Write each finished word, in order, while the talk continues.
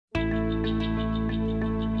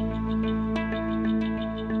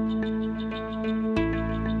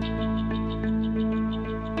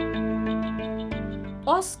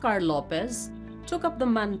Oscar Lopez took up the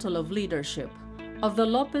mantle of leadership of the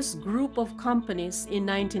Lopez Group of Companies in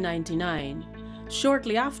 1999,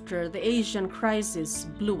 shortly after the Asian crisis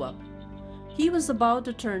blew up. He was about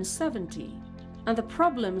to turn 70, and the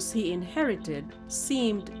problems he inherited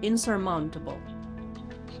seemed insurmountable.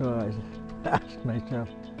 So I asked myself,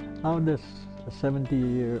 how does a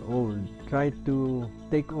 70-year-old try to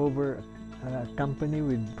take over a company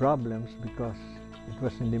with problems because it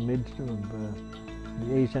was in the midst of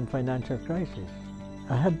the Asian financial crisis?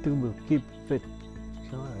 I had to keep fit,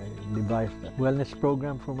 so I devised a wellness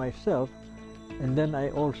program for myself, and then I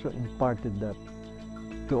also imparted that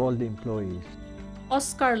to all the employees.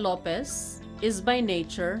 Oscar Lopez is by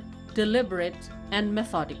nature deliberate and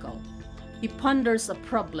methodical. He ponders a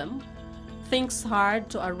problem, thinks hard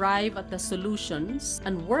to arrive at the solutions,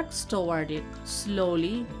 and works toward it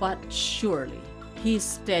slowly but surely. His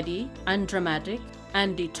steady, undramatic,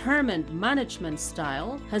 and determined management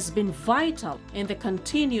style has been vital in the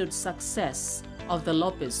continued success of the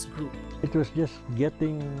Lopez Group. It was just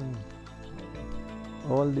getting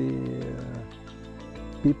all the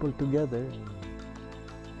people together,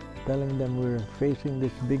 telling them we're facing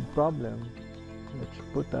this big problem. Let's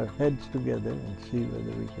put our heads together and see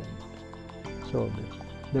whether we can solve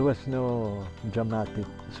it. There was no dramatic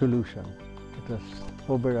solution. It was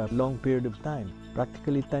over a long period of time,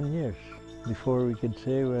 practically 10 years, before we could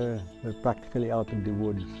say we're practically out of the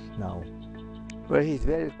woods now. Well, he's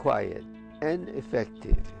very quiet and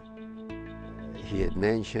effective. He had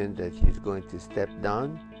mentioned that he's going to step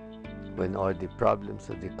down when all the problems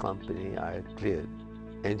of the company are cleared,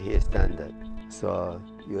 and he has done that. So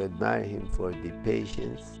you admire him for the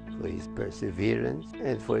patience, for his perseverance,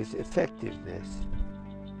 and for his effectiveness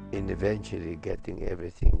in eventually getting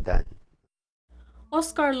everything done.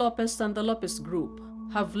 Oscar Lopez and the Lopez Group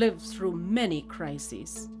have lived through many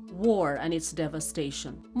crises: war and its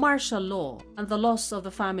devastation, martial law and the loss of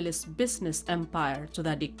the family's business empire to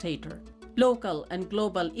the dictator, local and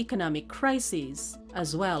global economic crises,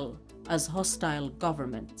 as well as hostile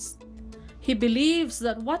governments. He believes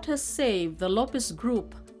that what has saved the Lopez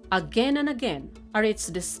Group again and again are its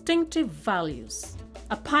distinctive values: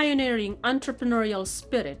 a pioneering entrepreneurial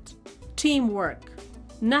spirit, teamwork,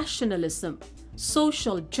 nationalism,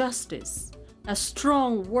 social justice, a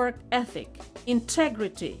strong work ethic,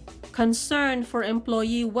 integrity, concern for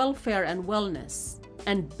employee welfare and wellness,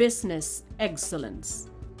 and business excellence.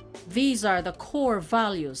 These are the core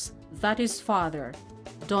values that his father,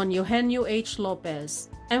 Don Eugenio H. Lopez,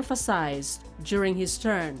 emphasized during his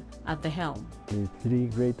term at the helm. The three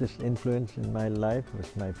greatest influences in my life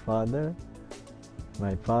was my father,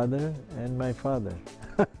 and my father.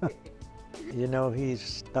 You know, he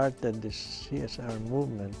started this CSR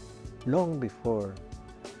movement long before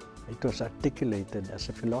it was articulated as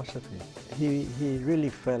a philosophy. He really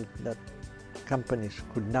felt that companies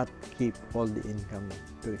could not keep all the income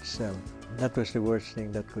to itself. That was the worst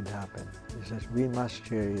thing that could happen. He says, we must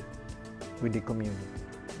share it with the community.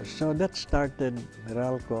 So that started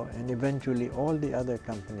Meralco and eventually all the other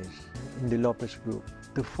companies in the Lopez Group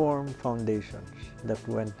to form foundations that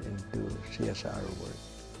went into CSR work.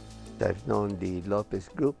 I've known the Lopez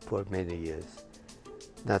Group for many years.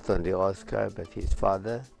 Not only Oscar, but his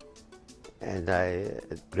father. And I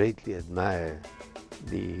greatly admire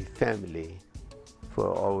the family for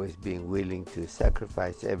always being willing to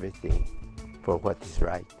sacrifice everything for what is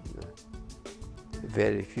right. You know?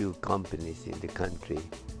 Very few companies in the country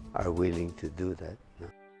are willing to do that. You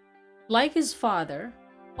know? Like his father,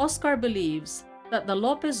 Oscar believes that the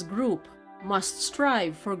Lopez Group must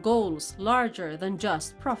strive for goals larger than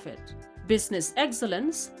just profit. Business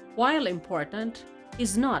excellence, while important,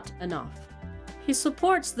 is not enough. He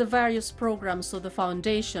supports the various programs of the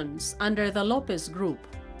foundations under the Lopez Group.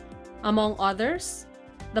 Among others,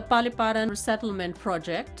 the Paliparan Resettlement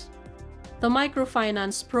Project, the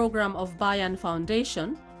Microfinance Program of Bayan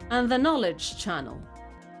Foundation, and the Knowledge Channel.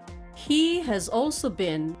 He has also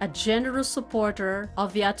been a generous supporter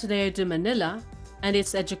of the Ateneo de Manila and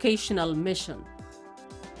its educational mission.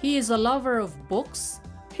 He is a lover of books,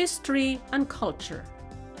 history, and culture.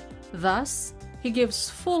 Thus, he gives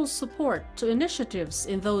full support to initiatives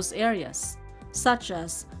in those areas, such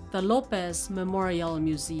as the Lopez Memorial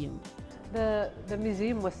Museum. The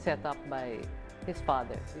museum was set up by his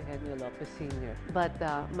father, Eugenio Lopez Sr. But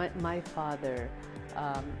my father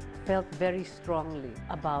felt very strongly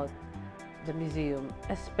about the museum,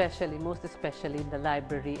 most especially the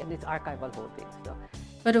library and its archival holdings. So.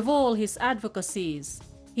 But of all his advocacies,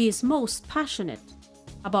 he is most passionate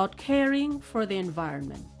about caring for the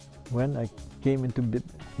environment. When I came into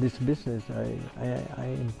this business, I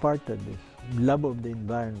imparted this love of the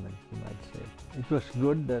environment, you might say. It was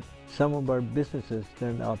good that some of our businesses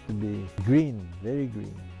turned out to be green, very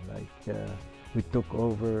green. Like we took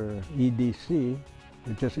over EDC,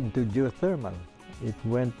 which was into geothermal. It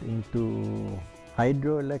went into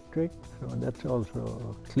hydroelectric, so that's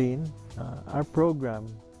also clean. Our program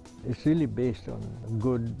is really based on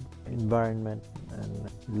good environment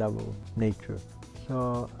and love of nature.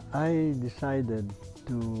 So I decided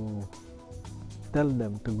to tell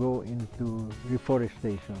them to go into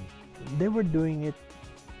reforestation. They were doing it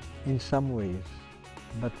in some ways,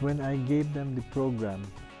 but when I gave them the program,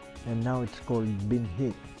 and now it's called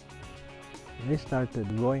Binhi, they started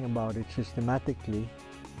going about it systematically,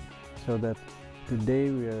 so that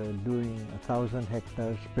today we are doing 1,000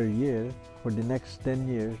 hectares per year for the next 10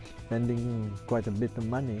 years, spending quite a bit of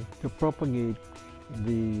money to propagate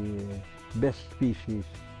the best species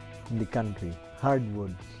in the country,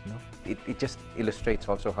 hardwoods. No? It just illustrates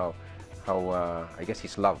also how I guess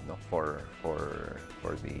his love, no, for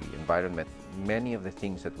the environment. Many of the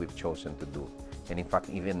things that we've chosen to do, and in fact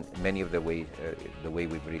even many of the way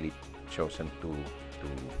we've really chosen to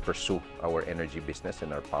pursue our energy business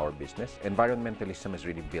and our power business, environmentalism is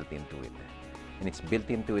really built into it, and it's built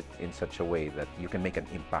into it in such a way that you can make an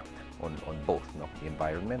impact on both, no, the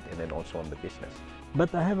environment and then also on the business.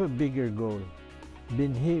 But I have a bigger goal.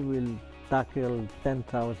 Binhi will tackle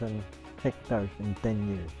 10,000 hectares in 10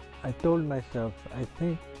 years. I told myself, I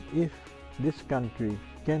think if this country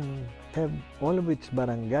can have all of its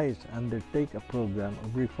barangays undertake a program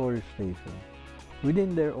of reforestation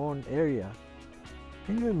within their own area,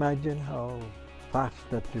 can you imagine how fast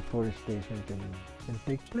that reforestation can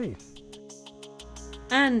take place?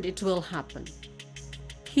 And it will happen.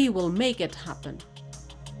 He will make it happen.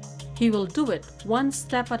 He will do it one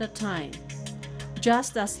step at a time,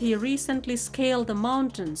 just as he recently scaled the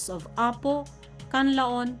mountains of Apo,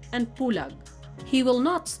 Canlaon, and Pulag. He will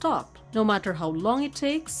not stop, no matter how long it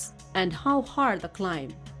takes and how hard the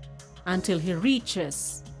climb, until he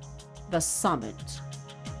reaches the summit.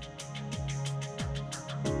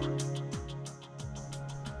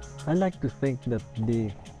 I like to think that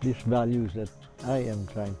these values that I am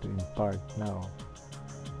trying to impart now,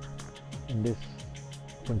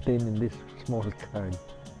 contained in this small card,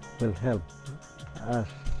 will help us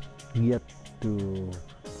get to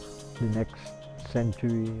the next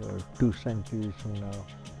century or 2 centuries from now,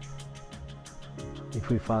 if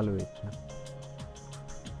we follow it.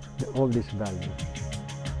 All these values.